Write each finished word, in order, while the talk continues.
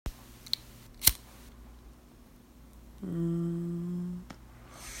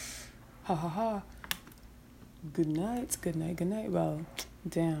Ha ha ha. Good night, good night, good night. Well,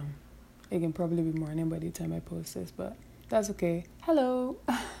 damn. It can probably be morning by the time I post this, but that's okay. Hello.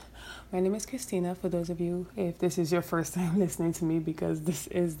 My name is Christina, for those of you, if this is your first time listening to me, because this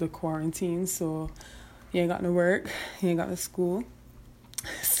is the quarantine, so you ain't got no work, you ain't got no school,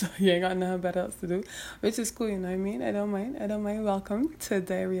 so you ain't got nothing better else to do, which is cool, you know what I mean? I don't mind. Welcome to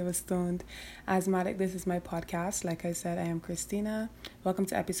Diary of a Stoned Asthmatic. This is my podcast. Like I said, I am Christina. Welcome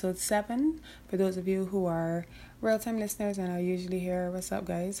to episode 7. For those of you who are real-time listeners and are usually here, what's up,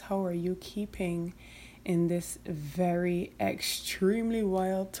 guys? How are you keeping in this very extremely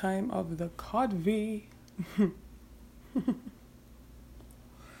wild time of the CODV?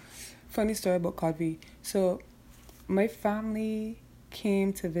 Funny story about CODV. So, my family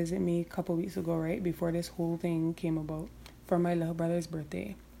came to visit me a couple weeks ago, right? Before this whole thing came about, for my little brother's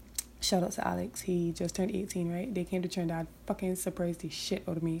birthday. Shout out to Alex. He just turned 18, right? They came to Trinidad, fucking surprised the shit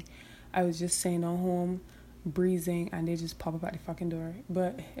out of me. I was just staying on home, breezing, and they just pop up at the fucking door.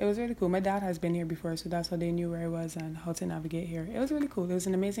 But it was really cool. My dad has been here before, so that's how they knew where I was and how to navigate here. It was really cool. It was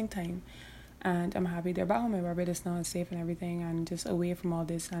an amazing time. And I'm happy they're back home in Barbados now and safe and everything and just away from all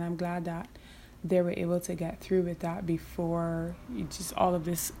this. And I'm glad that they were able to get through with that before just all of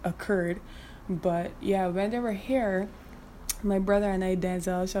this occurred. But yeah, when they were here, my brother and I,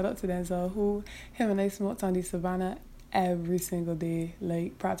 Denzel, shout out to Denzel, him and I smoked on the Savannah every single day.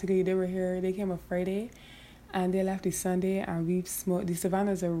 Like, practically, they were here, they came on Friday, and they left the Sunday, and we smoked. The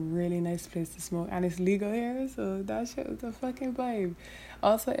Savannah is a really nice place to smoke, and it's legal here, so that shit was a fucking vibe.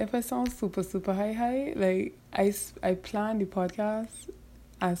 Also, if I sound super, super high, like, I planned the podcast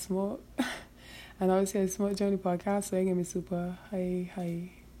and smoke, and obviously I smoked during the podcast, so it gave me super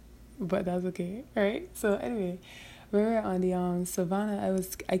high, but that's okay, right? So anyway, we were on the Savannah.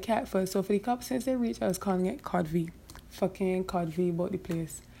 I kept for the couple since they reached, I was calling it CODV, fucking CODV about the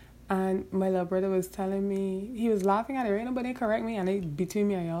place. And my little brother was telling me, he was laughing at it, right? Nobody correct me, and between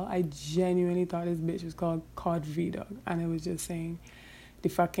me and y'all, I genuinely thought this bitch was called CODV, dog, and it was just saying the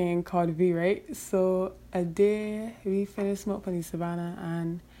fucking CODV, right? So a day we finished smoking on the Savannah,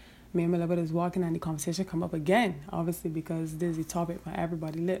 and me and my little brother was walking, and the conversation come up again, obviously because this is the topic on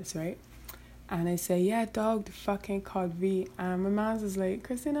everybody's lips, right? And I say, yeah, dog, the fucking CODV. And my man's is like,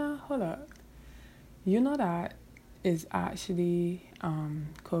 Christina, hold up. You know that is actually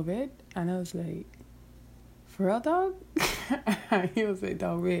COVID? And I was like, for real, dog? And he was like,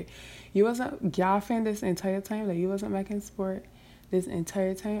 dog, wait. You wasn't gaffing this entire time? Like, you wasn't making sport this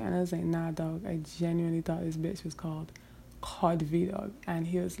entire time? And I was like, nah, dog. I genuinely thought this bitch was called CODV, dog. And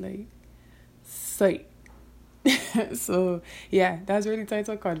he was like, sight. So yeah, that's really tight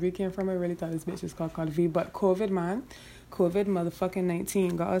what CODV came from. I really thought this bitch was called CODV, but COVID motherfucking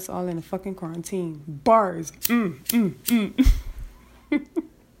 19 got us all in a fucking quarantine. Bars.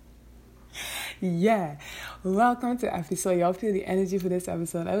 Yeah. Welcome to episode. Y'all feel the energy for this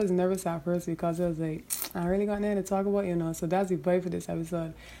episode. I was nervous at first because I was like, I really got nothing to talk about, so that's the vibe for this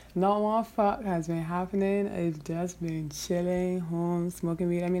episode. Not one fuck has been happening. I've just been chilling, home, smoking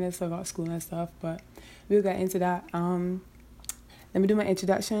weed. I mean, I still got school and stuff, but we'll get into that. Let me do my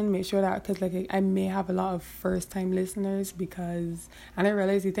introduction, make sure that, because like I may have a lot of first-time listeners, and I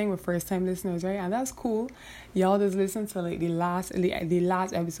realize the thing with first-time listeners, right? And that's cool. Y'all just listen to like the last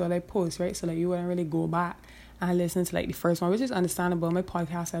episode I post, right? So like you wouldn't really go back and listen to like the first one, which is understandable. My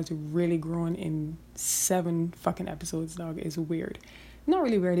podcast has really grown in 7 fucking episodes, dog. It's weird. Not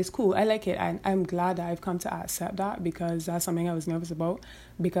really weird, it's cool. I like it, and I'm glad that I've come to accept that, because that's something I was nervous about,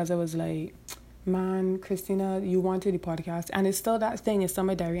 because I was like, man, Christina, you wanted the podcast, and it's still that thing, it's still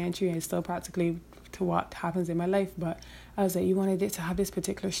my diary entry, and it's still practically to what happens in my life, but I was like, you wanted it to have this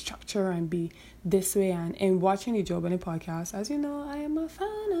particular structure and be this way, and in watching the Joe Budden podcast, as you know, I am a fan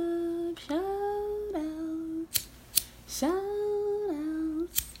of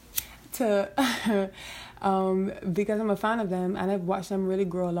shout-outs to because I'm a fan of them, and I've watched them really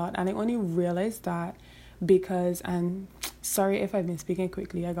grow a lot, and I only realized that because, and sorry if I've been speaking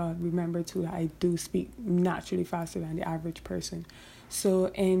quickly, I gotta remember too that I do speak naturally faster than the average person.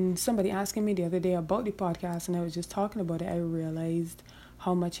 So in somebody asking me the other day about the podcast, and I was just talking about it, I realized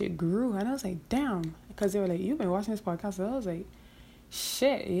how much it grew, and I was like, damn, because they were like, you've been watching this podcast? So I was like,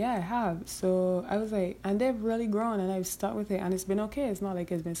 shit, yeah, I have. So I was like, and they've really grown, and I've stuck with it, and it's been okay. It's not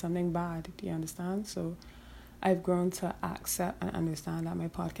like it's been something bad, do you understand? So I've grown to accept and understand that my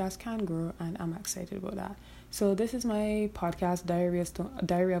podcast can grow, and I'm excited about that. So this is my podcast,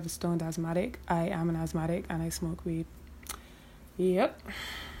 Diary of a Stoned Asthmatic. I am an asthmatic, and I smoke weed. Yep.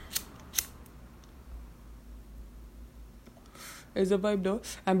 It's a vibe though.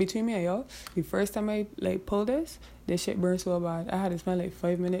 And between me and y'all, the first time I pulled this shit burned so bad. I had to spend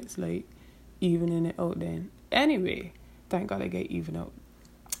 5 minutes evening it out then. Anyway, thank God I get even out.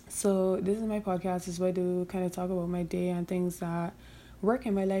 So this is my podcast. This is what I do, kind of talk about my day and things that work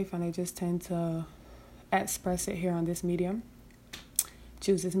in my life, and I just tend to express it here on this medium.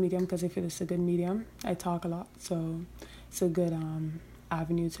 Choose this medium because I feel it's a good medium. I talk a lot, so it's a good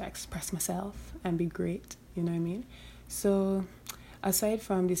avenue to express myself and be great, you know what I mean? So aside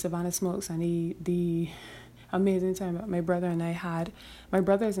from the Savannah Smokes and the amazing time that my brothers and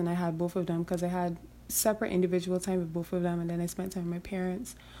I had both of them, because I had separate individual time with both of them, and then I spent time with my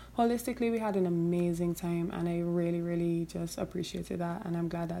parents. Holistically, we had an amazing time, and I really, really just appreciated that, and I'm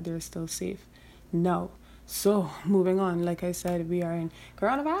glad that they're still safe now. So, moving on, like I said, we are in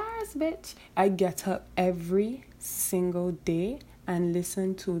coronavirus, bitch. I get up every single day and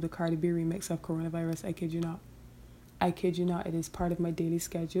listen to the Cardi B remix of Coronavirus. I kid you not. It is part of my daily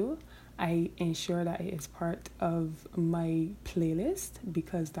schedule. I ensure that it is part of my playlist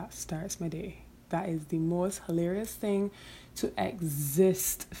because that starts my day. That is the most hilarious thing to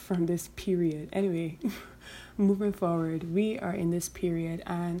exist from this period. Anyway, moving forward, we are in this period,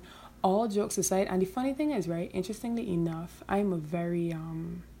 and all jokes aside, and the funny thing is, right, interestingly enough, I'm a very,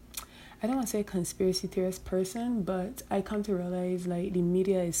 I don't want to say conspiracy theorist person, but I come to realize, like, the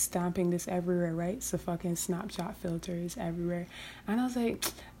media is stamping this everywhere, right? So fucking Snapchat filters everywhere. And I was like,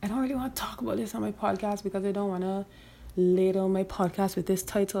 I don't really want to talk about this on my podcast because I don't want to label my podcast with this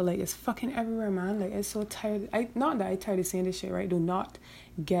title. Like, it's fucking everywhere, man. Like, it's so tired. Not that I'm tired of saying this shit, right? Do not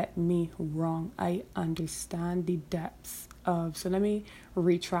get me wrong. I understand the depths of, so let me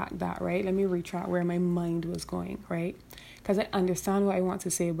retract that, right? Let me retract where my mind was going, right? Because I understand what I want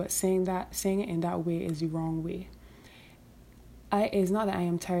to say, but saying it in that way is the wrong way. It's not that I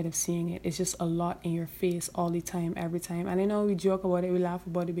am tired of seeing it. It's just a lot in your face all the time, every time. And I know we joke about it, we laugh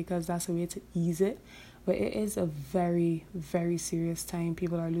about it because that's a way to ease it. But it is a very, very serious time.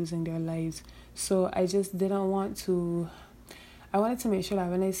 People are losing their lives. So I just didn't want to... I wanted to make sure that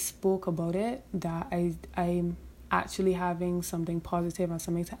when I spoke about it, that I'm actually having something positive and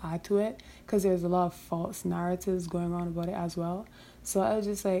something to add to it, because there's a lot of false narratives going on about it as well. So I was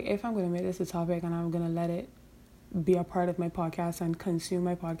just like, if I'm going to make this a topic and I'm going to let it be a part of my podcast and consume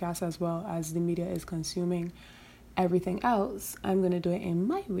my podcast as well as the media is consuming everything else, I'm going to do it in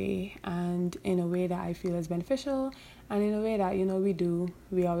my way and in a way that I feel is beneficial, and in a way that,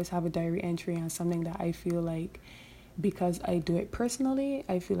 we always have a diary entry and something that I feel like, because I do it personally,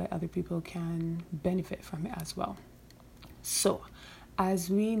 I feel like other people can benefit from it as well. So, as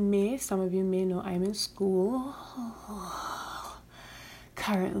some of you may know, I'm in school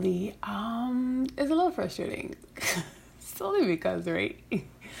currently. It's a little frustrating. Solely because, right?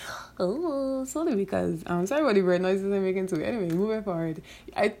 Solely because, sorry about the bird noises I'm making too. Anyway, moving forward.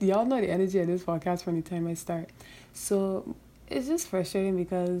 Y'all know the energy of this podcast from the time I start. So, it's just frustrating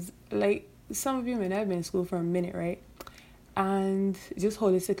because, like, some of you may not have been in school for a minute, right? And just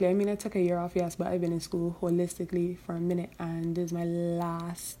holistically, I took a year off, yes, but I've been in school holistically for a minute, and this is my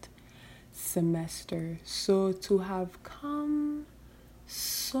last semester. So to have come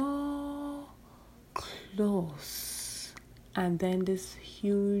so close, and then this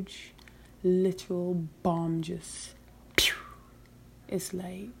huge literal bomb just, it's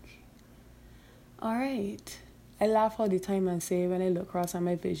like, all right. I laugh all the time and say when I look across on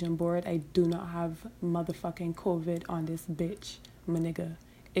my vision board, I do not have motherfucking COVID on this bitch, my nigga.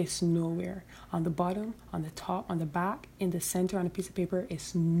 It's nowhere. On the bottom, on the top, on the back, in the center, on a piece of paper,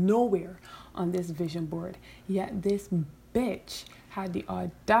 it's nowhere on this vision board. Yet this bitch had the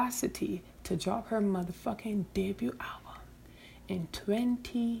audacity to drop her motherfucking debut album in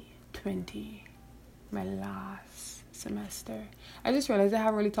 2020, my last semester. I just realized I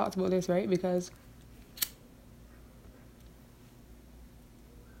haven't really talked about this, right? Because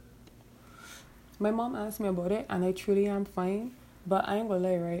my mom asked me about it, and I truly am fine. But I ain't gonna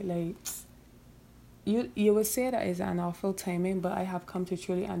lie, right? Like, you would say that is an awful timing, but I have come to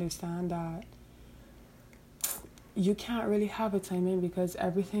truly understand that you can't really have a timing because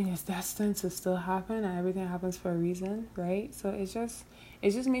everything is destined to still happen, and everything happens for a reason, right? So it's just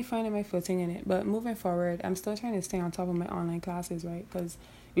me finding my footing in it. But moving forward, I'm still trying to stay on top of my online classes, right? Because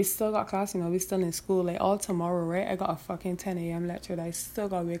we still got class, we still in school. Like, all tomorrow, right? I got a fucking 10 a.m. lecture that I still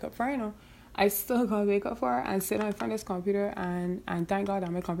gotta wake up for, I still gotta wake up for and sit in front of this computer and thank God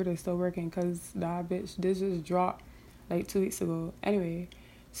that my computer is still working, because that bitch, this just dropped like 2 weeks ago. Anyway,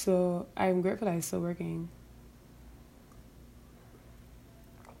 so I'm grateful that it's still working.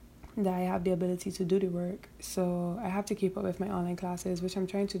 that I have the ability to do the work. So I have to keep up with my online classes, which I'm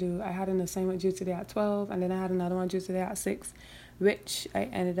trying to do. I had an assignment due today at 12, and then I had another one due today at 6, which I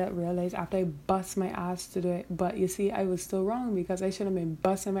ended up realizing after I bust my ass to do it. But you see, I was still wrong, because I should have been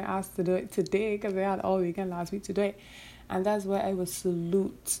busting my ass to do it today, because I had all weekend last week to do it. And that's why I would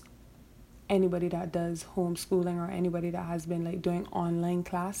salute anybody that does homeschooling, or anybody that has been like doing online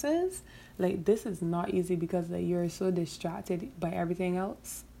classes. Like, this is not easy, because like you're so distracted by everything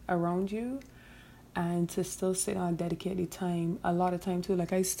else around you, and to still sit down and dedicate the time, a lot of time too.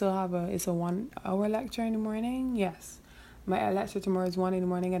 Like, I still have it's a 1 hour lecture in the morning. Yes, my lecture tomorrow is 1 in the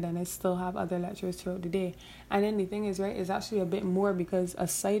morning, and then I still have other lectures throughout the day. And then the thing is, right, it's actually a bit more, because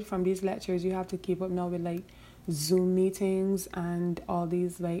aside from these lectures, you have to keep up now with like Zoom meetings and all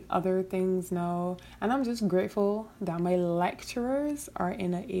these like other things now. And I'm just grateful that my lecturers are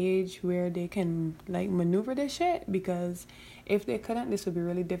in an age where they can like maneuver this shit, because if they couldn't, this would be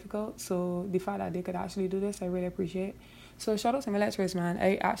really difficult. So the fact that they could actually do this, I really appreciate. So shout out to my lecturers, man.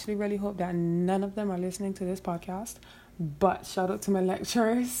 I actually really hope that none of them are listening to this podcast, but shout out to my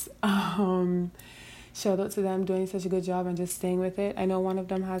lecturers. Shout out to them doing such a good job and just staying with it. I know one of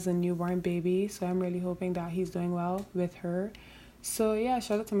them has a newborn baby, so I'm really hoping that he's doing well with her. So yeah,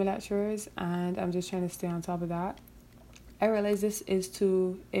 shout out to my lecturers, and I'm just trying to stay on top of that. I realize this is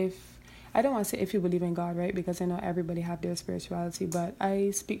I don't want to say if you believe in God, right? Because I know everybody have their spirituality, but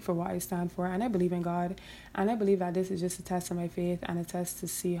I speak for what I stand for, and I believe in God. And I believe that this is just a test of my faith, and a test to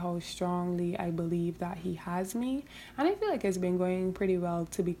see how strongly I believe that He has me. And I feel like it's been going pretty well,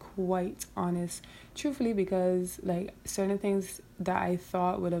 to be quite honest, truthfully, because like certain things that I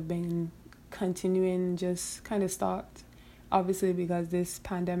thought would have been continuing just kind of stopped. Obviously, because this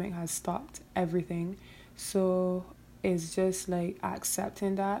pandemic has stopped everything. So it's just like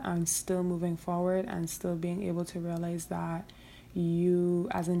accepting that and still moving forward, and still being able to realize that you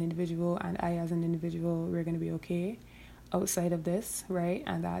as an individual and I as an individual, we're going to be okay outside of this, right?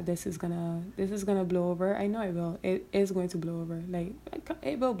 And that this is gonna blow over. I know it will. It is going to blow over. Like,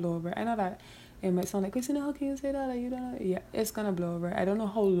 it will blow over. I know that it might sound like, Christina, how can you say that? Like, you don't know. Yeah, it's gonna blow over. I don't know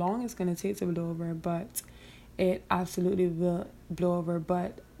how long it's gonna take to blow over, but it absolutely will blow over.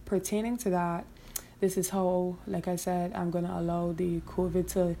 But pertaining to that, this is how, like I said, I'm going to allow the COVID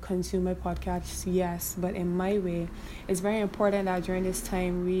to consume my podcast, yes, but in my way. It's very important that during this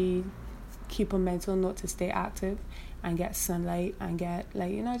time we keep a mental note to stay active and get sunlight and get,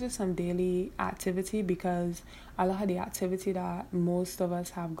 like, you know, just some daily activity, because a lot of the activity that most of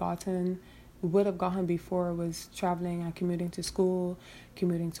us would have gotten before was traveling and commuting to school,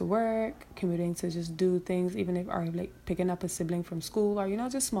 commuting to work, commuting to just do things, even if, or like picking up a sibling from school, or, you know,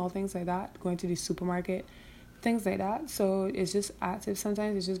 just small things like that, going to the supermarket, things like that. So it's just active.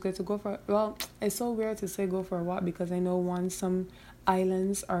 Sometimes it's just good to go for, well, it's so weird to say go for a walk, because I know some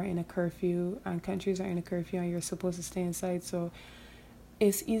islands are in a curfew and countries are in a curfew, and you're supposed to stay inside. So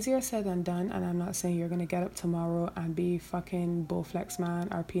it's easier said than done, and I'm not saying you're going to get up tomorrow and be fucking Bowflex man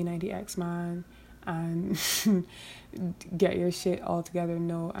or P90X man and get your shit all together.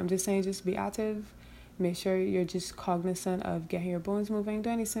 No, I'm just saying just be active. Make sure you're just cognizant of getting your bones moving.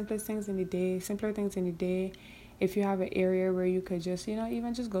 Do any simpler things in the day. If you have an area where you could just, you know,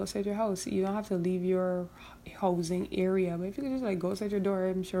 even just go outside your house. You don't have to leave your housing area, but if you could just like go outside your door,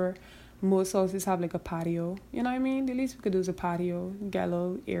 I'm sure most houses have like a patio, you know what I mean? The least we could do is a patio, get a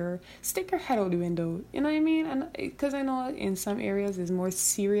little air, stick your head out the window, you know what I mean? And because I know in some areas it's more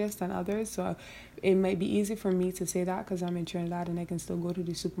serious than others, so it might be easy for me to say that because I'm in Trinidad and I can still go to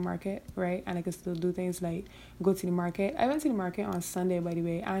the supermarket, right? And I can still do things like go to the market. I went to the market on Sunday, by the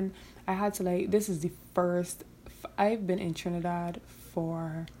way, and I had to this is the first, I've been in Trinidad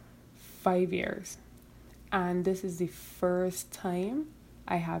for 5 years, and this is the first time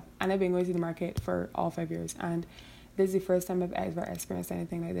and I've been going to the market for all 5 years, and this is the first time I've ever experienced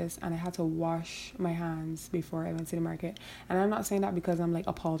anything like this, and I had to wash my hands before I went to the market. And I'm not saying that because I'm like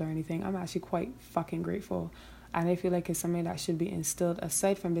appalled or anything. I'm actually quite fucking grateful, and I feel like it's something that should be instilled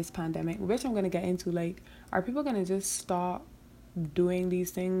aside from this pandemic, which I'm going to get into. Like, are people going to just stop doing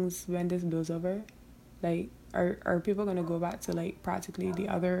these things when this blows over? Like, are people going to go back to like practically the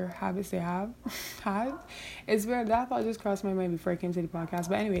other habits they have had? It's weird. That thought just crossed my mind before I came to the podcast.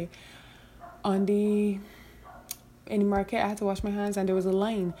 But anyway, in the market, I had to wash my hands, and there was a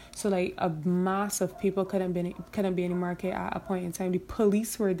line. So like a mass of people couldn't be in the market at a point in time. The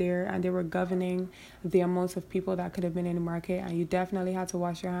police were there, and they were governing the amounts of people that could have been in the market, and you definitely had to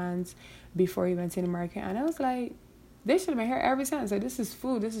wash your hands before you went to the market. And I was like, they should have been here ever since. Like, this is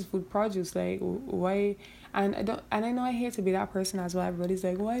food produce. Like, why? And I know I hate to be that person as well. Everybody's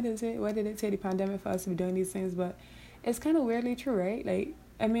like, why did it take the pandemic for us to be doing these things? But it's kind of weirdly true, right? Like,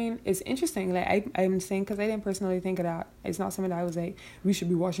 I mean, it's interesting. Like, I'm saying, because I didn't personally think of that. It's not something that I was like, we should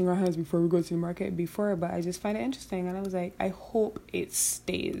be washing our hands before we go to the market before, but I just find it interesting. And I was like, I hope it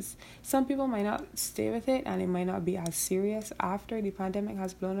stays. Some people might not stay with it, and it might not be as serious after the pandemic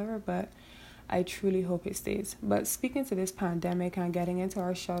has blown over, but I truly hope it stays. But speaking to this pandemic and getting into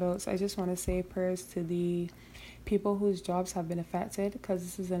our shout outs, I just want to say prayers to the people whose jobs have been affected, because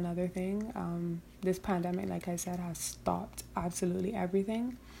this is another thing. This pandemic, like I said, has stopped absolutely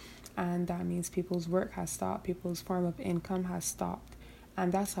everything, and that means people's work has stopped, people's form of income has stopped,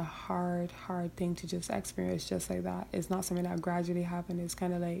 and that's a hard thing to just experience just like that. It's not something that gradually happened. It's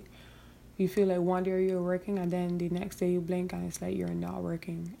kind of like you feel like one day you're working and then the next day you blink and it's like you're not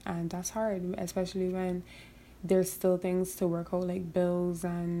working, and that's hard, especially when there's still things to work out, like bills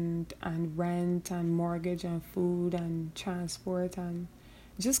and rent and mortgage and food and transport and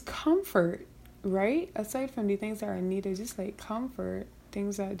just comfort, right? Aside from the things that are needed, just like comfort,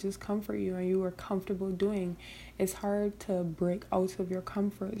 things that just comfort you and you are comfortable doing. It's hard to break out of your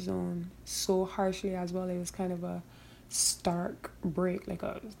comfort zone so harshly as well. It was kind of a stark break, like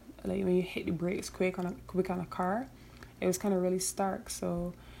when you hit the brakes quick on a car. It was kind of really stark.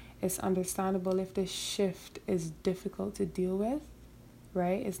 So it's understandable if this shift is difficult to deal with,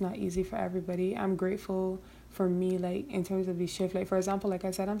 right? It's not easy for everybody. I'm grateful for me, like, in terms of the shift. Like, for example, like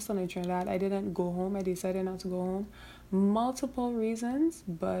I said, I'm still in Trinidad. I didn't go home. I decided not to go home. Multiple reasons,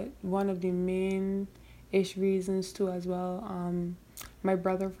 but one of the main-ish reasons, too, as well. My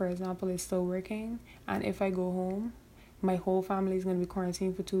brother, for example, is still working. And if I go home, my whole family is going to be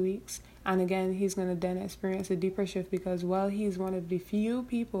quarantined for 2 weeks. And again, he's going to then experience a deeper shift because while he's one of the few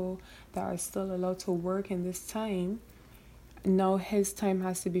people that are still allowed to work in this time, now his time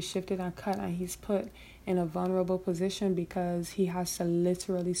has to be shifted and cut, and he's put in a vulnerable position because he has to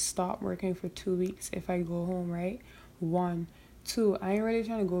literally stop working for 2 weeks if I go home, right? 1. 2, I ain't really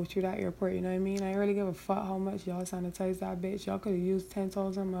trying to go through that airport, you know what I mean? I ain't really give a fuck how much y'all sanitize that bitch. Y'all could have used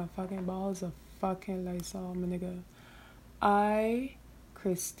 10,000 motherfucking balls of fucking Lysol, my nigga. I,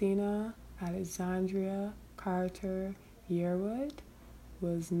 Christina Alexandria Carter Yearwood,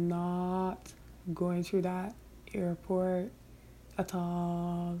 was not going through that airport at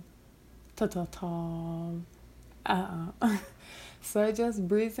all. So I just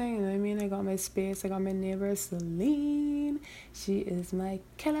breathing, you know what I mean? I got my space. I got my neighbor Celine. She is my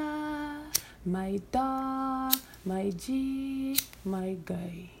killer, my dog, my G, my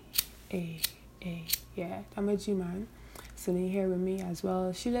guy. Yeah, I'm a G man. Celine here with me as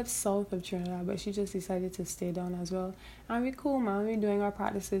well. She lives south of Trinidad, but she just decided to stay down as well. And we cool, man. We doing our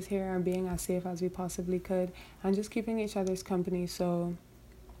practices here and being as safe as we possibly could and just keeping each other's company. So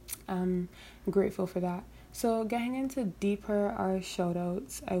I'm grateful for that. So getting into deeper our shout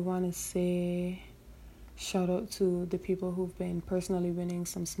outs, I want to say shout out to the people who've been personally winning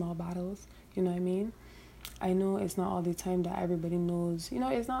some small battles. You know what I mean? I know it's not all the time that everybody knows. You know,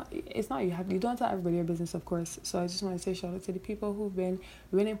 it's not you don't tell everybody your business, of course. So I just want to say shout out to the people who've been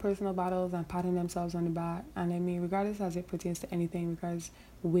winning personal battles and patting themselves on the back. And I mean, regardless as it pertains to anything, because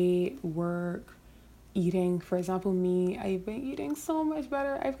weight, work, eating. For example, me, I've been eating so much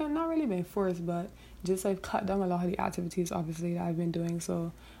better. I've not really been forced, but just I've cut down a lot of the activities, obviously, that I've been doing.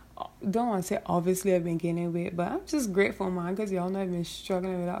 So don't want to say obviously I've been gaining weight, but I'm just grateful, man, because y'all know I've been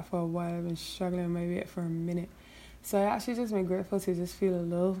struggling with that for a while. I've been struggling with my weight for a minute. So I actually just been grateful to just feel a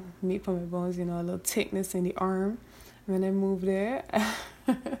little meat from my bones, you know, a little thickness in the arm. When I move there,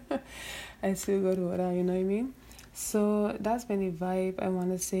 I still go to what you know what I mean? So that's been the vibe. I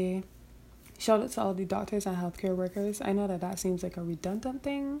want to say shout out to all the doctors and healthcare workers. I know that seems like a redundant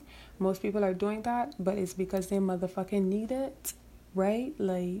thing. Most people are doing that, but it's because they motherfucking need it, right?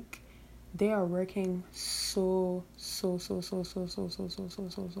 Like, they are working so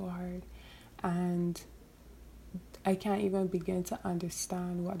hard. And I can't even begin to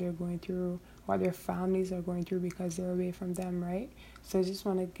understand what they're going through, what their families are going through because they're away from them, right? So I just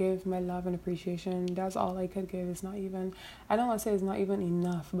want to give my love and appreciation. That's all I could give. It's not even, I don't want to say it's not even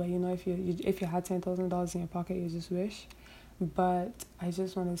enough, but you know, if you had $10,000 in your pocket, you just wish. But I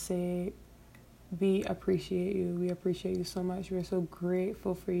just want to say, we appreciate you. We appreciate you so much. We're so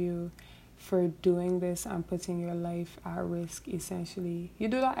grateful for you for doing this and putting your life at risk, essentially. You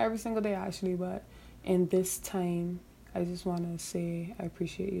do that every single day, actually, but in this time, I just want to say I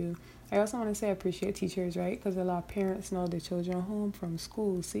appreciate you. I also want to say I appreciate teachers, right? Because a lot of parents know their children are home from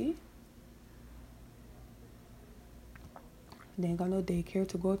school, see? They ain't got no daycare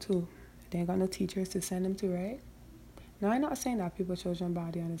to go to. They ain't got no teachers to send them to, right? Now, I'm not saying that people's children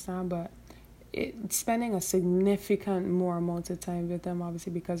bad, you understand? But spending a significant more amount of time with them,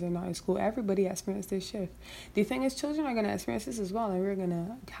 obviously, because they're not in school. Everybody experienced this shift. The thing is, children are going to experience this as well, and we're going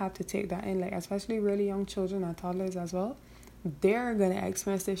to have to take that in, like, especially really young children and toddlers as well. They're going to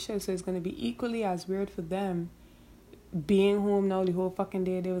experience this shift, so it's going to be equally as weird for them being home now the whole fucking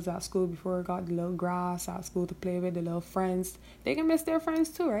day. They was at school before, got the little grass at school to play with, the little friends. They can miss their friends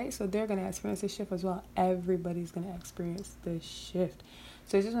too, right? So they're going to experience this shift as well. Everybody's going to experience this shift.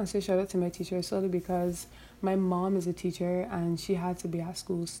 So I just want to say shout out to my teacher solely because my mom is a teacher and she had to be at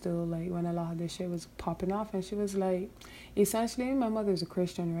school still, like, when a lot of this shit was popping off. And she was like, essentially, my mother's a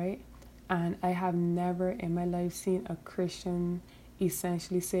Christian, right? And I have never in my life seen a Christian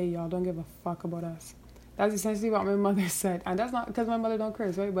essentially say, y'all don't give a fuck about us. That's essentially what my mother said. And that's not because my mother don't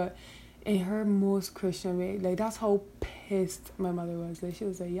curse, right? But in her most Christian way, like, that's how pissed my mother was. Like, she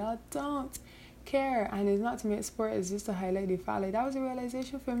was like, y'all don't care. And it's not to make sport, it's just to highlight the fact. Like, that was a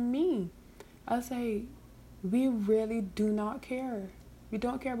realization for me. I was like, we really do not care. We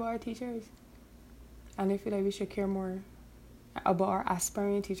don't care about our teachers. And I feel like we should care more about our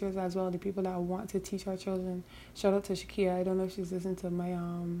aspiring teachers as well, the people that want to teach our children. Shout out to Shakia. I don't know if she's listened to my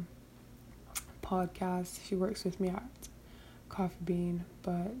podcast. She works with me at Coffee Bean,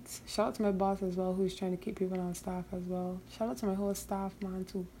 but shout out to my boss as well, who's trying to keep people on staff as well. Shout out to my whole staff, man,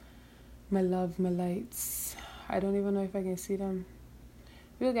 too. My love, my lights. I don't even know if I can see them.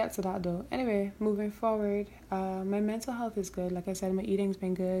 We'll get to that though. Anyway, moving forward, my mental health is good. Like I said, my eating's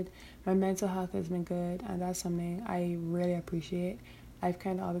been good. My mental health has been good, and that's something I really appreciate. I've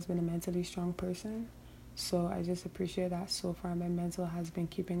kind of always been a mentally strong person, so I just appreciate that so far. My mental has been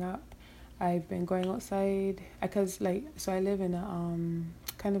keeping up. I've been going outside because, like, so I live in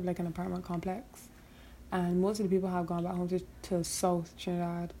a kind of like an apartment complex, and most of the people have gone back home to South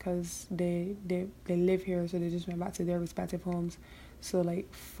Trinidad because they live here, so they just went back to their respective homes. So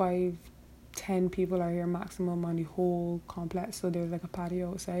like 5-10 people are here maximum on the whole complex. So there's like a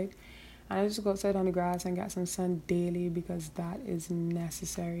patio outside, and I just go outside on the grass and get some sun daily because that is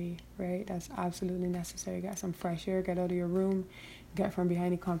necessary, right? That's absolutely necessary. Get some fresh air, get out of your room, get from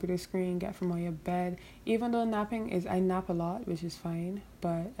behind the computer screen, get from on your bed. Even though I nap a lot, which is fine,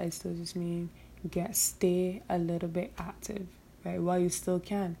 but I still just mean stay a little bit active, right, while you still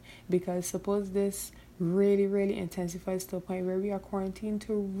can. Because suppose this really, really intensifies to a point where we are quarantined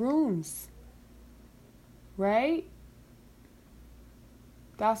to rooms, right?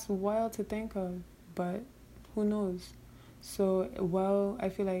 That's wild to think of, but who knows? So, I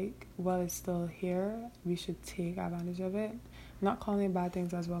feel like while it's still here, we should take advantage of it. I'm not calling it bad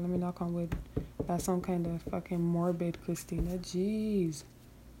things as well. Let me knock on wood. That's some kind of fucking morbid Christina. Jeez.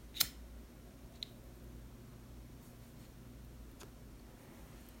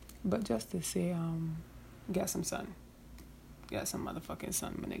 But just to say, get some sun. Get some motherfucking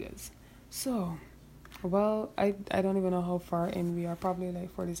sun, my niggas. So, well, I don't even know how far in we are. Probably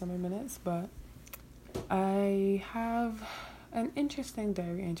like 40-something minutes. But I have an interesting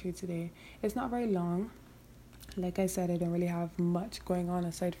diary entry today. It's not very long. Like I said, I don't really have much going on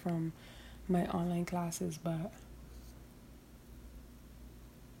aside from my online classes. But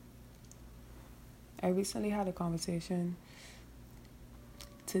I recently had a conversation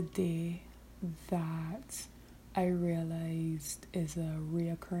today that I realized is a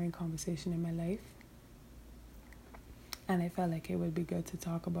reoccurring conversation in my life, and I felt like it would be good to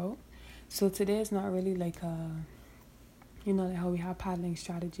talk about. So today is not really like like how we have paddling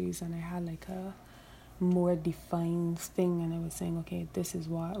strategies, and I had like a more defined thing, and I was saying, okay, this is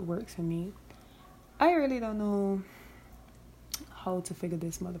what works for me. I really don't know how to figure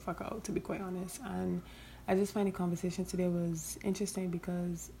this motherfucker out, to be quite honest, and I just find the conversation today was interesting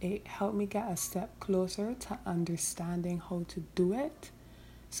because it helped me get a step closer to understanding how to do it.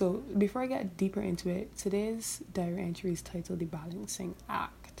 So before I get deeper into it, today's diary entry is titled The Balancing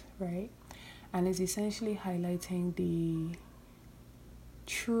Act, right? And it's essentially highlighting the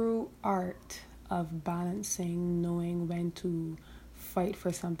true art of balancing, knowing when to fight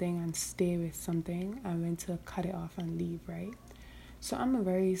for something and stay with something and when to cut it off and leave, right? So I'm a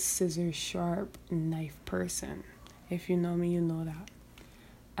very scissor sharp knife person. If you know me, you know that.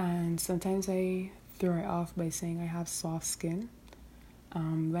 And sometimes I throw it off by saying I have soft skin.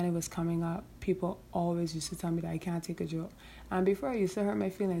 When it was coming up, people always used to tell me that I can't take a joke. And before, I used to hurt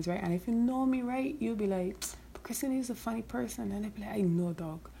my feelings, right? And if you know me right, you'll be like, but Christina is a funny person. And I'd be like, I know,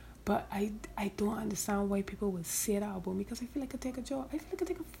 dog. But I don't understand why people would say that about me, because I feel like I take a joke. I feel like I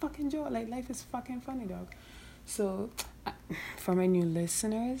take a fucking joke. Like, life is fucking funny, dog. So, for my new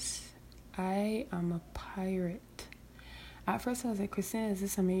listeners, I am a pirate. At first I was like, Christina, is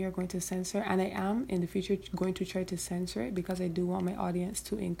this something you're going to censor? And I am in the future going to try to censor it, because I do want my audience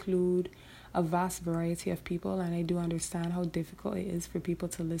to include a vast variety of people, and I do understand how difficult it is for people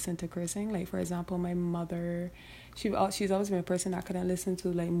to listen to cursing. Like, for example, my mother, she's always been a person that couldn't listen to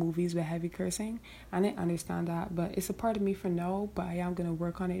like movies with heavy cursing, and I understand that, but it's a part of me for now. But I am going to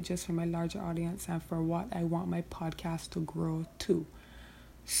work on it just for my larger audience and for what I want my podcast to grow to.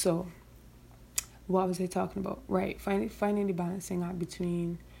 So what was I talking about? Right, finding the balancing act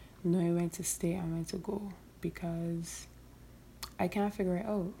between knowing when to stay and when to go, because I can't figure it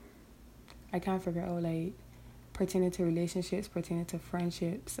out. Like, pertaining to relationships, pertaining to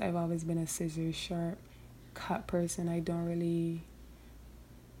friendships, I've always been a scissors sharp cut person. I don't really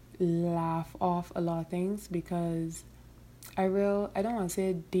laugh off a lot of things, because I don't want to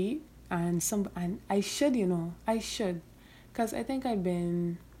say it deep, and I should, because I think I've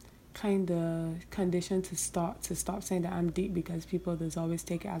been kind of conditioned to stop saying that I'm deep, because people just always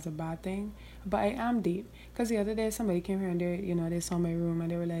take it as a bad thing. But I am deep, because the other day somebody came here and they saw my room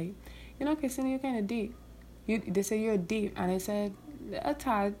and they were like, Christina, you're kind of deep. They said you're deep, and I said a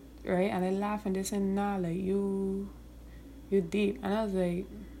tad, right? And I laughed, and they said, nah, like you're deep, and I was like,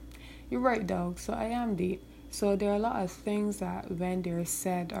 you're right, dog. So I am deep. So there are a lot of things that when they're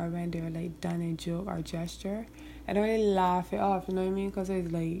said or when they're like done in joke or gesture, I don't really laugh it off, you know what I mean? Because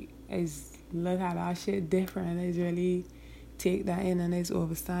it's like, it's look at that shit different, and I just really take that in, and I just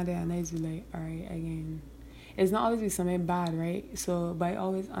overstand it, and I just be like, alright, again. It's not always be something bad, right? So, but I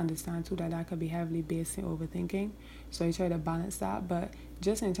always understand too that could be heavily based in overthinking. So I try to balance that. But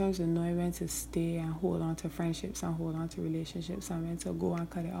just in terms of knowing when to stay and hold on to friendships and hold on to relationships and when to go and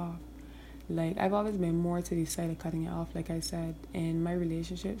cut it off. Like, I've always been more to the side of cutting it off. Like I said, in my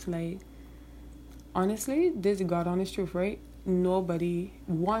relationships, like, honestly, this is God honest truth, right? Nobody,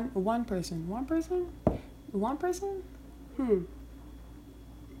 one person.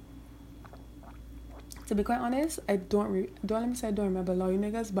 To be quite honest, I don't let me say I don't remember a lot of you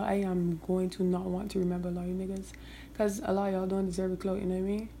niggas, but I am going to not want to remember a lot of you niggas, because a lot of y'all don't deserve a clout, you know what I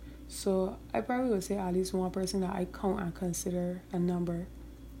mean? So I probably would say at least one person that I count and consider a number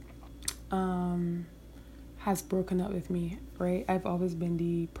has broken up with me, right? I've always been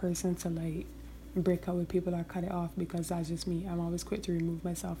the person to like break up with people or cut it off, because that's just me. I'm always quick to remove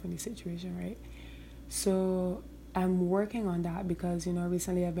myself in the situation, right? So I'm working on that, because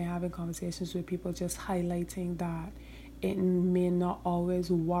recently I've been having conversations with people just highlighting that it may not always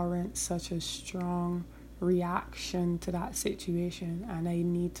warrant such a strong reaction to that situation, and I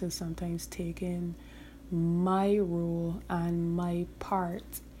need to sometimes take in my role and my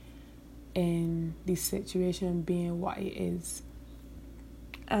part in the situation being what it is.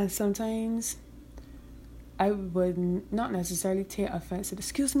 And sometimes I would not necessarily take offense to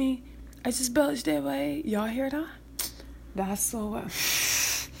excuse me, I just belched that way. Y'all hear that? That's so...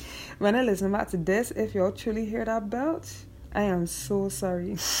 when I listen back to this, if y'all truly hear that belch, I am so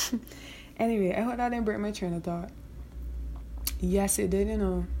sorry. Anyway, I hope that didn't break my train of thought. Yes, it did,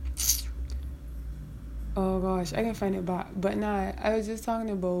 Oh gosh, I can find it back. But nah, I was just talking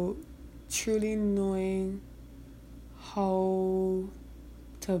about truly knowing how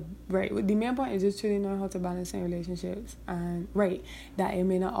to... Right, the main point is just truly knowing how to balance in relationships. And right, that it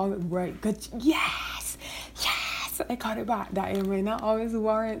may not always... Right, good. Yes! I got it back. That it may not always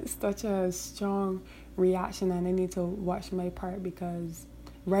warrant such a strong reaction, and I need to watch my part, because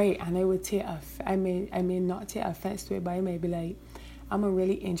right, and I would I may not take offense to it, but I may be like, I'm a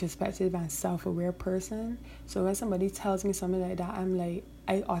really introspective and self-aware person, so when somebody tells me something like that, I'm like,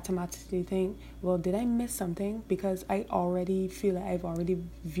 I automatically think, well, did I miss something? Because I already feel like I've already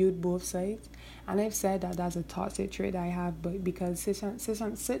viewed both sides, and I've said that that's a toxic trait that I have, but because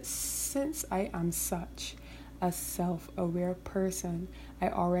since I am such a self-aware person, I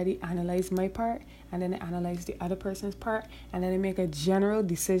already analyze my part, and then I analyze the other person's part, and then I make a general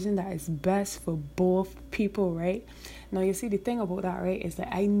decision that is best for both people, right? Now, you see, the thing about that, right, is that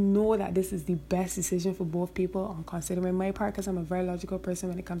I know that this is the best decision for both people on considering my part, because I'm a very logical person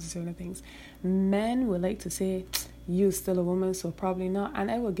when it comes to certain things. Men would like to say, you still a woman, so probably not,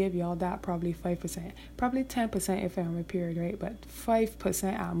 and I will give y'all that probably 5%, probably 10% if I'm on my period, right, but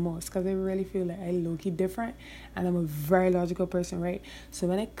 5% at most, because I really feel like I low-key different, and I'm a very logical person, right? So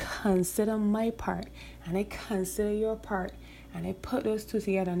when I consider my part, and I consider your part, and I put those two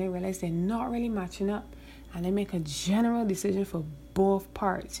together, and I realize they're not really matching up, and I make a general decision for both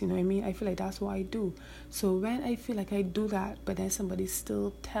parts, you know what I mean? I feel like that's what I do. So when I feel like I do that, but then somebody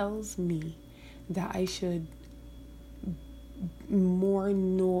still tells me that I should more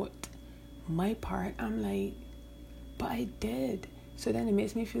note my part, I'm like, but I did. So then it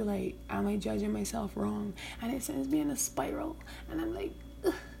makes me feel like, am I judging myself wrong? And it sends me in a spiral. And I'm like,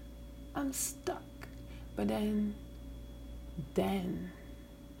 ugh, I'm stuck. But then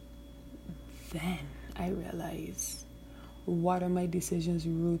I realize, what are my decisions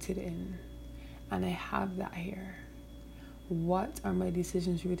rooted in? And I have that here. What are my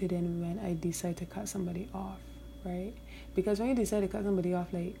decisions rooted in when I decide to cut somebody off, right? Because when you decide to cut somebody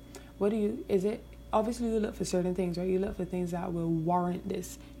off, like, obviously you look for certain things, right? You look for things that will warrant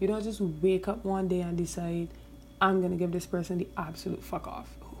this. You don't just wake up one day and decide, I'm going to give this person the absolute fuck off.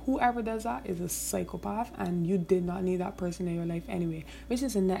 Whoever does that is a psychopath, and you did not need that person in your life anyway, which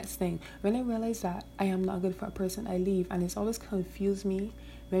is the next thing. When I realize that I am not good for a person, I leave. And it's always confused me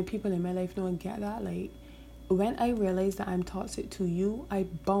when people in my life don't get that. Like, when I realize that I'm toxic to you, I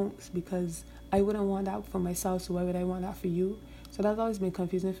bounce, because I wouldn't want that for myself, so why would I want that for you? So that's always been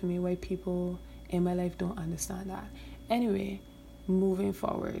confusing for me, why people in my life don't understand that. Anyway, moving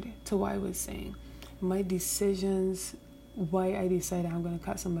forward to what I was saying, my decisions, why I decided I'm going to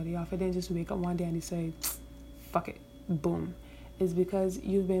cut somebody off, I didn't just wake up one day and decide, fuck it, boom, is because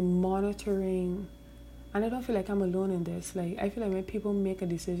you've been monitoring. And I don't feel like I'm alone in this. Like, I feel like when people make a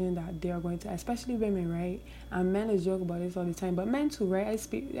decision that they are going to, especially women, right? And men is joke about this all the time, but men too, right? I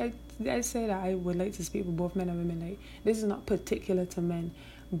say that I would like to speak for both men and women. Like, this is not particular to men,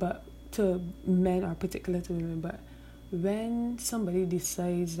 but to men or particular to women. But when somebody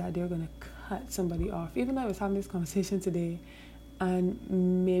decides that they're going to cut somebody off, even though I was having this conversation today, and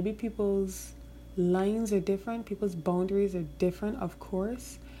maybe people's lines are different, people's boundaries are different, of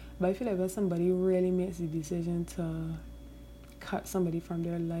course, but I feel like when somebody really makes the decision to cut somebody from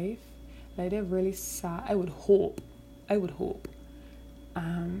their life, like, they've really sat, I would hope,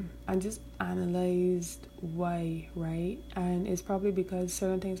 and just analyzed why, right? And it's probably because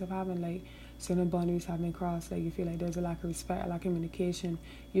certain things have happened, like certain boundaries have been crossed. Like, you feel like there's a lack of respect, a lack of communication.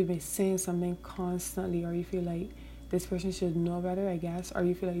 You've been saying something constantly, or you feel like this person should know better, I guess. Or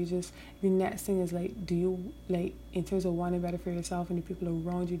you feel like the next thing is like, do you, like, in terms of wanting better for yourself and the people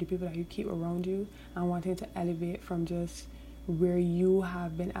around you, the people that you keep around you, and wanting to elevate from just where you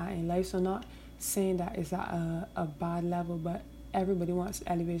have been at in life. So not saying that it's at a bad level, but everybody wants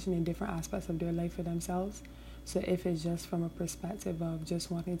elevation in different aspects of their life for themselves. So if it's just from a perspective of just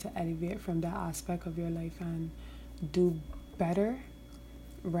wanting to elevate from that aspect of your life and do better,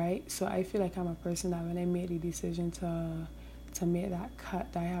 right? So I feel like I'm a person that when I made the decision to make that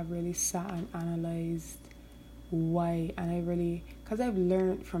cut, that I have really sat and analyzed why. And I really, because I've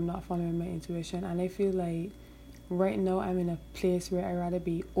learned from not following my intuition, and I feel like right now I'm in a place where I'd rather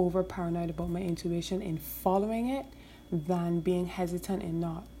be over paranoid about my intuition in following it than being hesitant in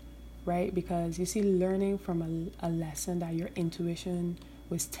not, right? Because you see, learning from a lesson that your intuition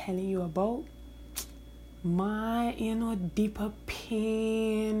was telling you about, deeper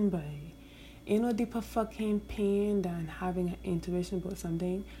pain, boy. Deeper fucking pain than having an intuition about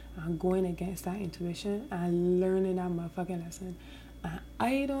something and going against that intuition and learning that motherfucking lesson. And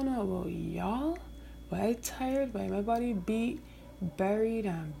I don't know about y'all, but I tired, by my body beat, buried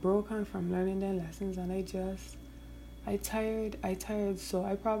and broken from learning their lessons, and I tired, so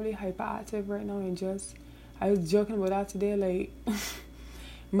I probably hyperactive right now, and I was joking about that today, like,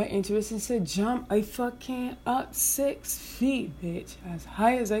 my intuition said jump, I fucking up 6 feet, bitch, as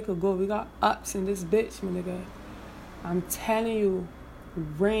high as I could go. We got ups in this bitch, my nigga. I'm telling you,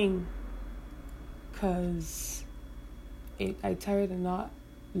 ring, cause I tired of not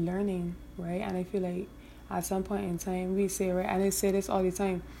learning, right? And I feel like at some point in time, we say, right, and I say this all the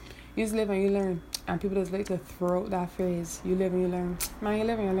time, you just live and you learn. And people just like to throw out that phrase, you live and you learn. Man, you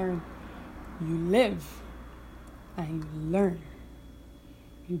live and you learn. You live and you learn.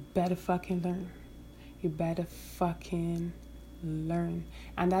 You better fucking learn. You better fucking learn.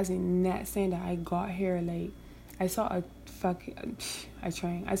 And that's the next thing that I got here. Like, I saw a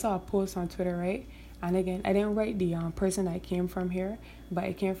post on Twitter, right? And again, I didn't write the person that came from here, but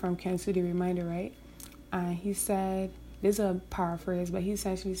it came from Kensu, the reminder, right? And he said, this is a paraphrase, but he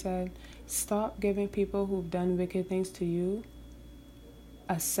essentially said, stop giving people who've done wicked things to you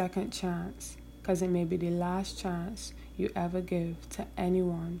a second chance, because it may be the last chance you ever give to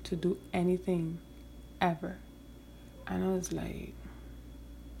anyone to do anything ever. And I was like,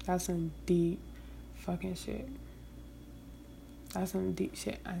 that's some deep fucking shit. That's some deep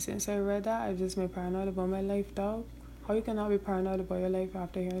shit. And since I read that, I've just been paranoid about my life, dog. How you cannot be paranoid about your life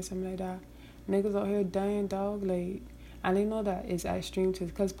after hearing something like that? Niggas out here dying, dog. Like, and I know that it's extreme too,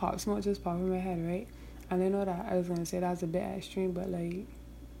 because Pop Smoke just popped in my head, right? And I know that I was going to say that's a bit extreme, but like,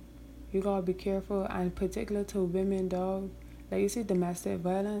 you gotta be careful, and particular to women, dog. Like, you see domestic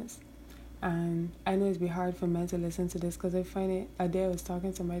violence, And I know it's be hard for men to listen to this because I find it, a day I was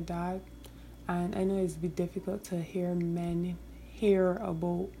talking to my dad, and I know it's be difficult to hear men hear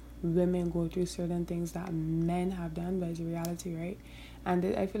about women go through certain things that men have done, but it's a reality, right? And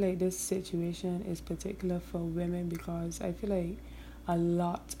I feel like this situation is particular for women because I feel like a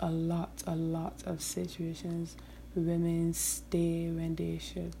lot of situations women stay when they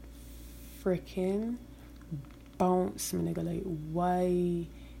should freaking bounce, my nigga. Like, why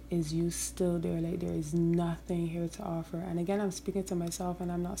is you still there? Like, there is nothing here to offer. And again, I'm speaking to myself,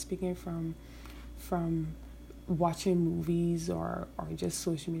 and I'm not speaking from watching movies or just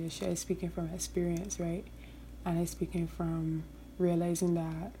social media shit. I'm speaking from experience, right? And I'm speaking from realizing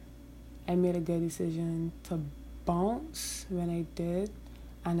that I made a good decision to bounce when I did,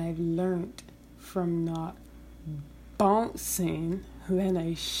 and I've learned from not bouncing when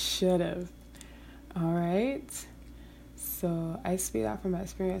I should have. Alright? So I speak that from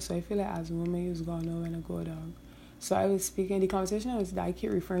experience. So I feel like as a woman, you're gonna know when to go, dog. So I was speaking, the conversation that I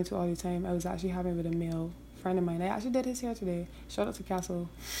keep referring to all the time, I was actually having with a male friend of mine. I actually did his hair today. Shout out to Castle.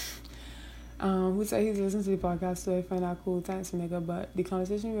 Who said he's listening to the podcast, so I find that cool. Thanks, nigga. But the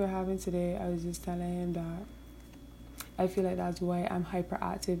conversation we were having today, I was just telling him that I feel like that's why I'm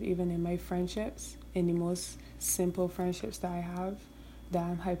hyperactive even in my friendships, in the most simple friendships that I have, that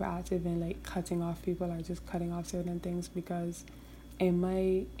I'm hyperactive in like cutting off people or just cutting off certain things, because in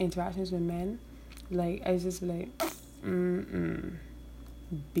my interactions with men, like I just like,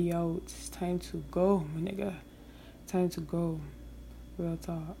 be out. It's time to go, my nigga. Time to go. Real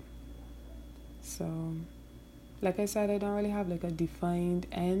talk. So, like I said, I don't really have like a defined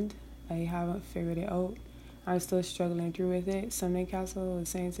end. I haven't figured it out. I'm still struggling through with it. Something Castle was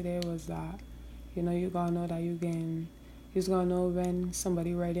saying today was that, you know, you gotta know that you just gonna know when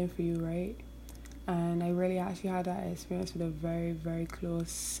somebody writing for you, right? And I really actually had that experience with a very, very close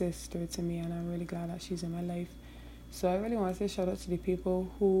sister to me, and I'm really glad that she's in my life. So I really want to say shout out to the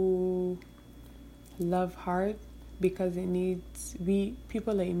people who love hard, because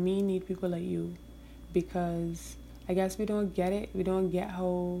people like me need people like you, because I guess we don't get it. We don't get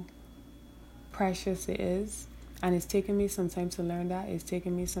how precious it is, and it's taken me some time to learn that. It's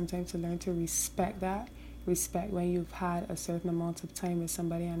taken me some time to learn to respect that. Respect when you've had a certain amount of time with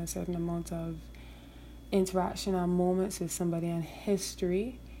somebody and a certain amount of interaction and moments with somebody and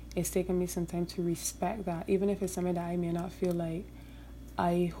history. It's taken me some time to respect that, even if it's something that I may not feel like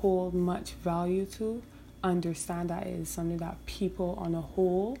I hold much value to. Understand that it is something that people on a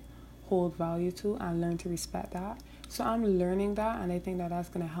whole hold value to, and learn to respect that. So I'm learning that, and I think that that's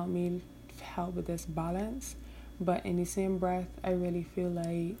going to help with this balance. But in the same breath, I really feel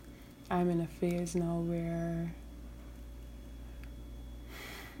like I'm in a phase now where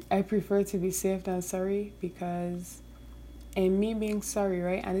I prefer to be safe than sorry, because in me being sorry,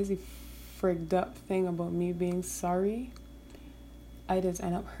 right, and this is the frigged up thing about me being sorry, I just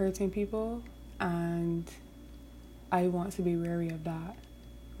end up hurting people, and I want to be wary of that,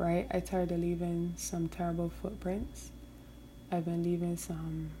 right? I tired of leaving some terrible footprints. I've been leaving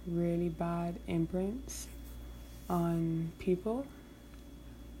some really bad imprints on people,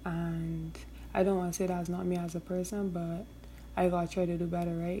 and I don't want to say that's not me as a person, but I gotta try to do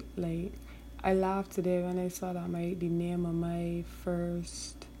better, right? Like, I laughed today when I saw that the name of my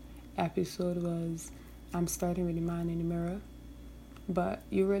first episode was I'm starting with the man in the mirror. But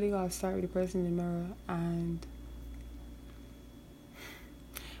you really gotta start with the person in the mirror. And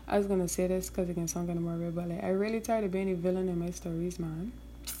I was gonna say this because it can sound kind of morbid, but like, I really tired of being a villain in my stories, man.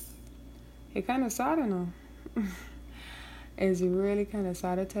 It kind of sad, I know. It's really kind of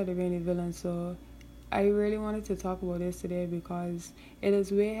sad. I tired of being a villain, so I really wanted to talk about this today because it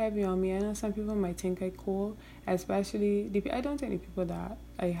is way heavy on me. I know some people might think I'm cool, especially I don't think the people that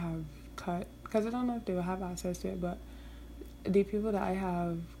I have cut, because I don't know if they will have access to it, but the people that I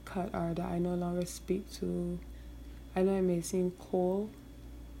have cut or that I no longer speak to, I know it may seem cold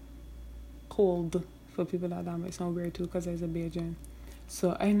for people that might sound weird too, because there's a Beijing.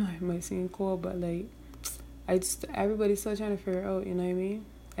 So I know it might seem cold, but like, everybody's still trying to figure out, you know what I mean?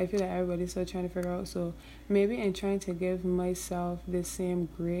 I feel like everybody's still trying to figure out. So maybe in trying to give myself the same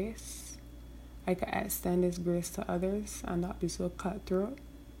grace, I could extend this grace to others and not be so cutthroat.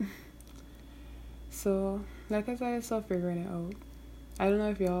 So, like I said, I'm still figuring it out. I don't know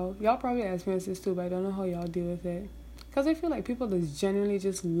if y'all probably experience this too, but I don't know how y'all deal with it. Because I feel like people that genuinely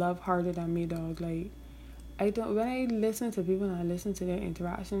just love harder than me, dog. Like, when I listen to people and I listen to their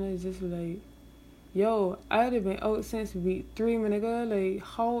interaction, it's just like, yo, I would have been out since week 3, my nigga. Like,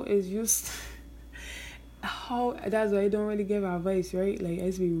 how is you... That's why I don't really give advice, right? Like, I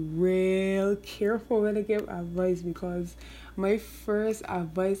have to be real careful when I give advice, because my first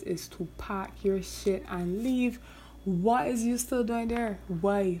advice is to pack your shit and leave. What is you still doing there?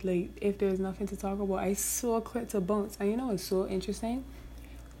 Why? Like, if there's nothing to talk about, I so quick to bounce. And you know what's so interesting?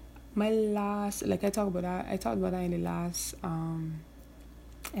 My last, like, I talked about that in the last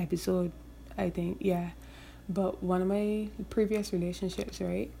episode, I think, yeah. But one of my previous relationships,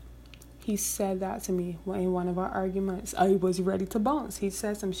 right? He said that to me in one of our arguments. I was ready to bounce. He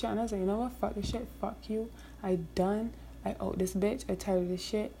said some shit, and I was like, you know what? Fuck this shit. Fuck you. I done. I out this bitch. I tired of this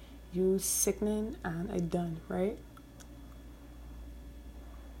shit. You sickening, and I done, right?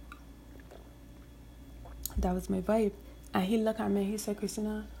 That was my vibe. And he looked at me and he said,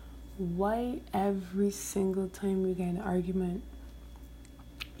 Christina, why every single time we get in an argument,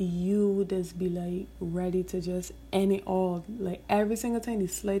 you just be like ready to just end it all? Like every single time the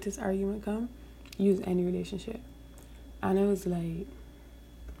slightest argument come, use any relationship. And it was like,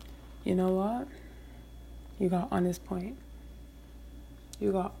 you know what? You got honest point.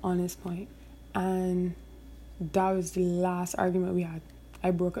 And that was the last argument we had.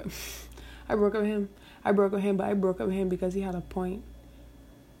 I broke up. I broke up with him, but I broke up with him because he had a point.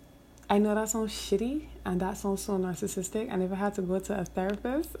 I know that sounds shitty and that sounds so narcissistic, and if I had to go to a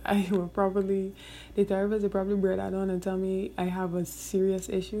therapist, the therapist would probably break that down and tell me I have a serious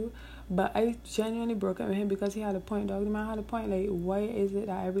issue. But I genuinely broke up with him because he had a point, dog. The man had a point. Like, why is it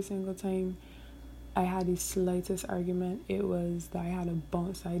that every single time I had the slightest argument, it was that I had a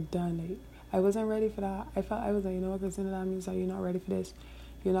bounce, I done? Like, I wasn't ready for that. I was like, you know what, Christina, that means that you're not ready for this.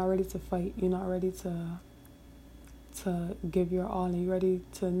 You're not ready to fight. You're not ready to give your all, and you're ready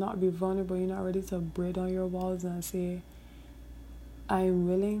to not be vulnerable. You're not ready to break down your walls and say, I'm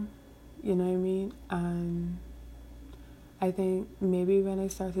willing, you know what I mean? And I think maybe when I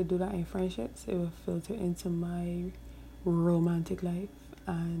start to do that in friendships, it will filter into my romantic life,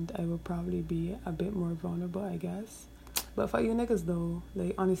 and I will probably be a bit more vulnerable, I guess. But for you niggas though,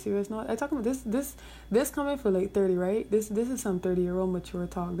 like on a serious note, I talking about this coming for like 30, right? This is some 30-year-old mature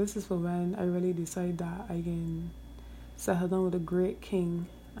talk. This is for when I really decide that I can settle down with a great king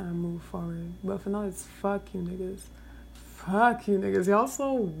and move forward. But for now, it's fuck you niggas. Fuck you niggas. Y'all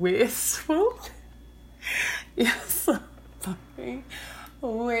so wasteful. You're so fucking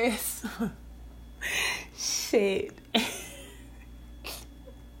wasteful. Shit.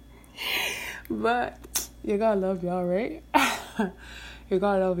 But you gotta love y'all, right? You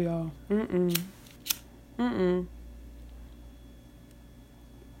gotta love y'all.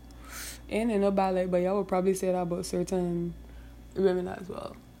 Ain't no bad, like, but y'all would probably say that about certain women as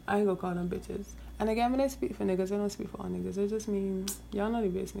well. I ain't gonna call them bitches. And again, when I speak for niggas, I don't speak for all niggas. I just mean, y'all not the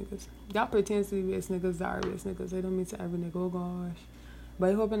best niggas. Y'all pretend to be best niggas that are best niggas. I don't mean to every nigga, oh gosh. But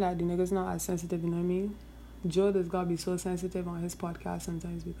I hoping that the niggas not as sensitive, you know what I mean? Joe does gotta be so sensitive on his podcast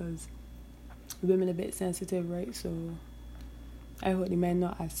sometimes because women a bit sensitive, right? So I hope the men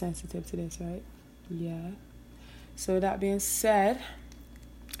not as sensitive to this, right? Yeah. So that being said,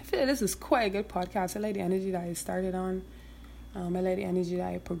 I feel like this is quite a good podcast. I like the energy that I started on. I like the energy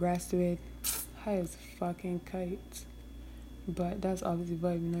that I progressed with. High as fucking kites. But that's obviously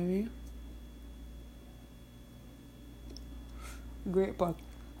vibe, you know what I mean? Great podcast.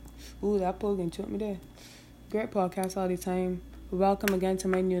 Ooh, that pole can choke me there. Great podcast all the time. Welcome again to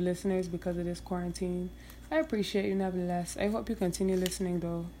my new listeners because of this quarantine. I appreciate you nevertheless. I hope you continue listening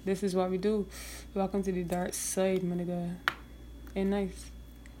though. This is what we do. Welcome to the dark side, my nigga. Ain't nice.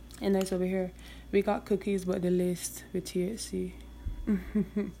 Ain't nice over here. We got cookies but they're laced with THC.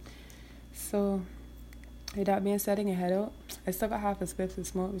 So, with that being said, I can head out. I still got half a spliff to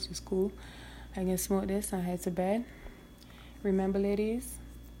smoke, which is cool. I can smoke this and head to bed. Remember, ladies,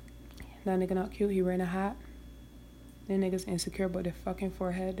 that nigga not cute. He wearing a hat. The niggas insecure about their fucking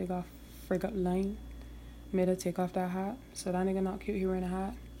forehead. They got frig up line. Made her take off that hat. So that nigga not cute. He wearing a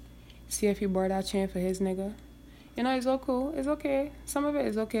hat. See if he bought that chain for his nigga. You know, it's all cool. It's okay. Some of it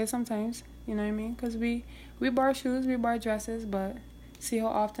is okay sometimes. You know what I mean? Because we bar shoes, we bar dresses, but see how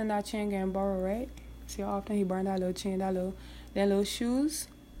often that chain getting borrowed, right? See how often he burned that little chain, that little shoes,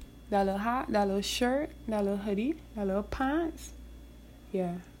 that little hat, that little shirt, that little hoodie, that little pants.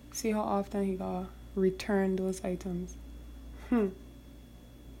 Yeah. See how often he got return those items.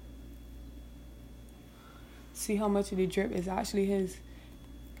 See how much of the drip is actually his.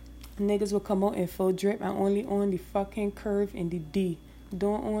 Niggas will come out in full drip and only own the fucking curve and the D.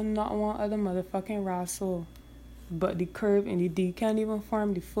 Don't own not one other motherfucking rassle. But the curve and the D can't even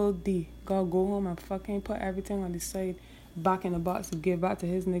form the full D. Gotta go home and fucking put everything on the side back in the box to give back to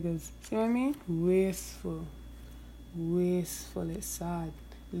his niggas. See what I mean? Wasteful. Wasteful. It's sad.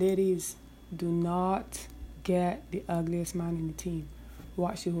 Ladies, do not get the ugliest man in the team.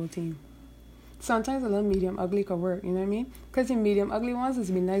 Watch the whole team. sometimes a little medium ugly could work, you know what I mean? Because the medium ugly ones is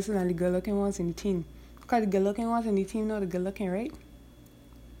be nicer than the good looking ones in the team. Because the good looking ones in the team know the good looking, right?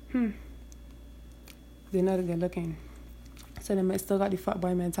 They know the good looking. So they might still got the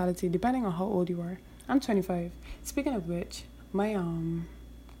fuckboy mentality, depending on how old you are. I'm 25. Speaking of which, my,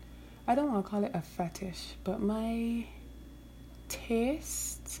 I don't want to call it a fetish, but my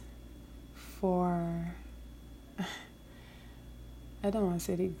taste for, I don't want to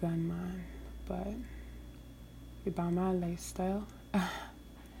say the gunman, but the Batman lifestyle.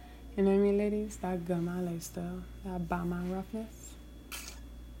 You know what I mean, ladies? That gunman lifestyle, that Batman roughness.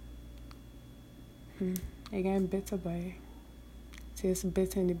 You're getting bitter, boy. Taste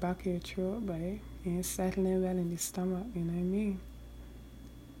bitter in the back of your throat, boy. You ain't settling well in the stomach, you know what I mean?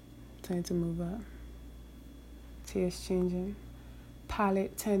 Time to move up. Taste changing.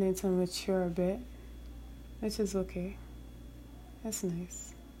 Palate tending to mature a bit, which is okay. That's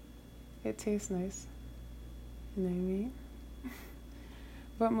nice. It tastes nice. You know what I mean?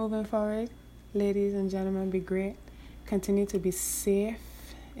 But moving forward, ladies and gentlemen, be great. Continue to be safe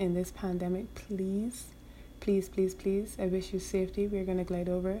in this pandemic, please. Please, please, please. I wish you safety. We're going to glide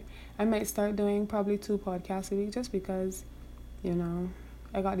over. I might start doing probably 2 podcasts a week just because, you know,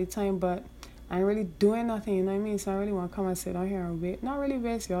 I got the time, but I ain't really doing nothing, you know what I mean? So I really want to come and sit down here and wait. Not really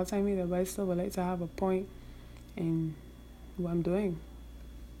waste your time either, but I still would like to have a point in what I'm doing.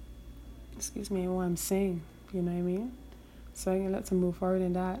 Excuse me, and what I'm saying, you know what I mean? So I can let them move forward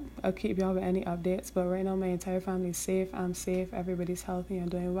in that. I'll keep y'all with any updates, but right now my entire family is safe. I'm safe. Everybody's healthy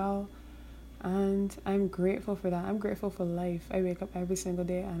and doing well. And I'm grateful for that. I'm grateful for life. I wake up every single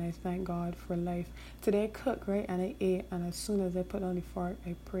day and I thank God for life. Today I cooked, right? And I ate. And as soon as I put on the fork,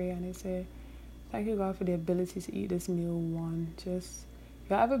 I pray and I say, thank you, God, for the ability to eat this meal. One, just,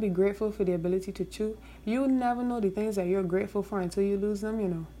 y'all ever be grateful for the ability to chew? You never know the things that you're grateful for until you lose them, you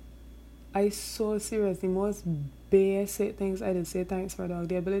know. I so serious. The most basic things I did say thanks for, dog.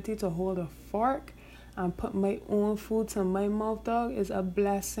 The ability to hold a fork and put my own food to my mouth, dog, is a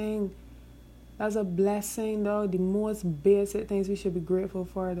blessing. That's a blessing, dog. The most basic things we should be grateful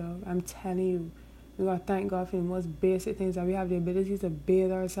for, dog. I'm telling you. We gotta thank God for the most basic things, that we have the ability to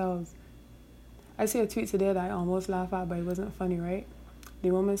bathe ourselves. I see a tweet today that I almost laughed at, but it wasn't funny, right?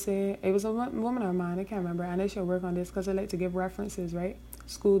 The woman said, it was a woman or a man, I can't remember, and I should work on this because I like to give references, right?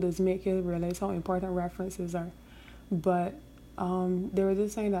 School does make you realize how important references are. But they were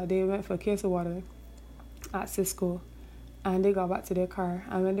just saying that they went for a case of water at Cisco, and they got back to their car,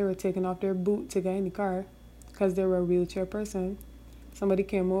 and when they were taking off their boot to get in the car, because they were a wheelchair person, somebody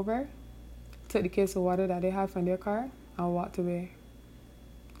came over, took the case of water that they had from their car, and walked away.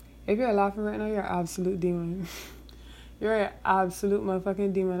 If you're laughing right now, you're an absolute demon. You're an absolute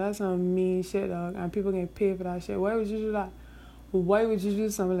motherfucking demon. That's some mean shit, dog. And people get paid for that shit. Why would you do that? Why would you do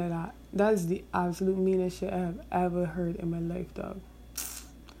something like that? That's the absolute meanest shit I have ever heard in my life, dog.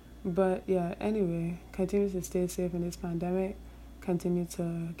 But yeah, anyway, continue to stay safe in this pandemic. Continue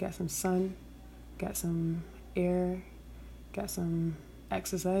to get some sun, get some air, get some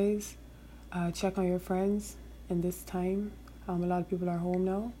exercise. Check on your friends in this time. A lot of people are home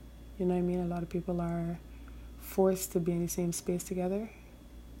now. You know what I mean? A lot of people are forced to be in the same space together.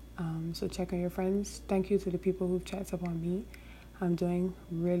 So check on your friends. Thank you to the people who've checked up on me. I'm doing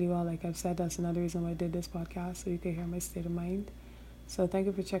really well. Like I've said, that's another reason why I did this podcast, so you can hear my state of mind. So thank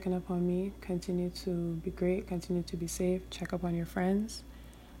you for checking up on me. Continue to be great. Continue to be safe. Check up on your friends.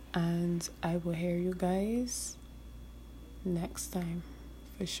 And I will hear you guys next time,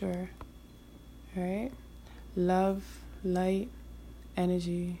 for sure. All right? Love, light,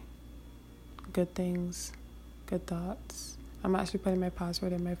 energy, good things, good thoughts. I'm actually putting my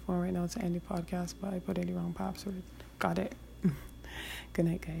password in my phone right now to end the podcast, but I put in the wrong password. Got it. Good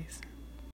night, guys.